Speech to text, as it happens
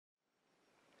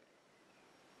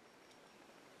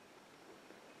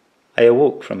I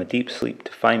awoke from a deep sleep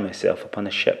to find myself upon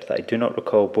a ship that I do not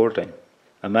recall boarding.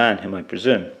 A man whom I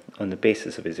presume, on the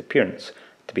basis of his appearance,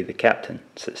 to be the captain,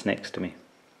 sits next to me.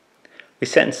 We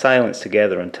sit in silence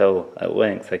together until, at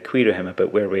length, I query him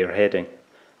about where we are heading,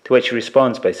 to which he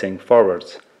responds by saying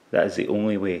forwards, that is the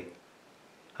only way.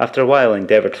 After a while I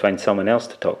endeavour to find someone else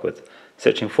to talk with.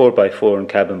 Searching floor by floor and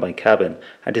cabin by cabin,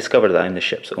 I discover that I am the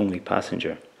ship's only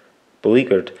passenger.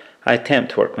 Beleaguered, I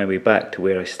attempt to work my way back to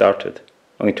where I started,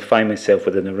 only to find myself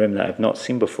within a room that I have not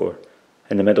seen before,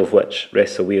 in the middle of which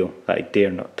rests a wheel that I dare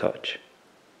not touch.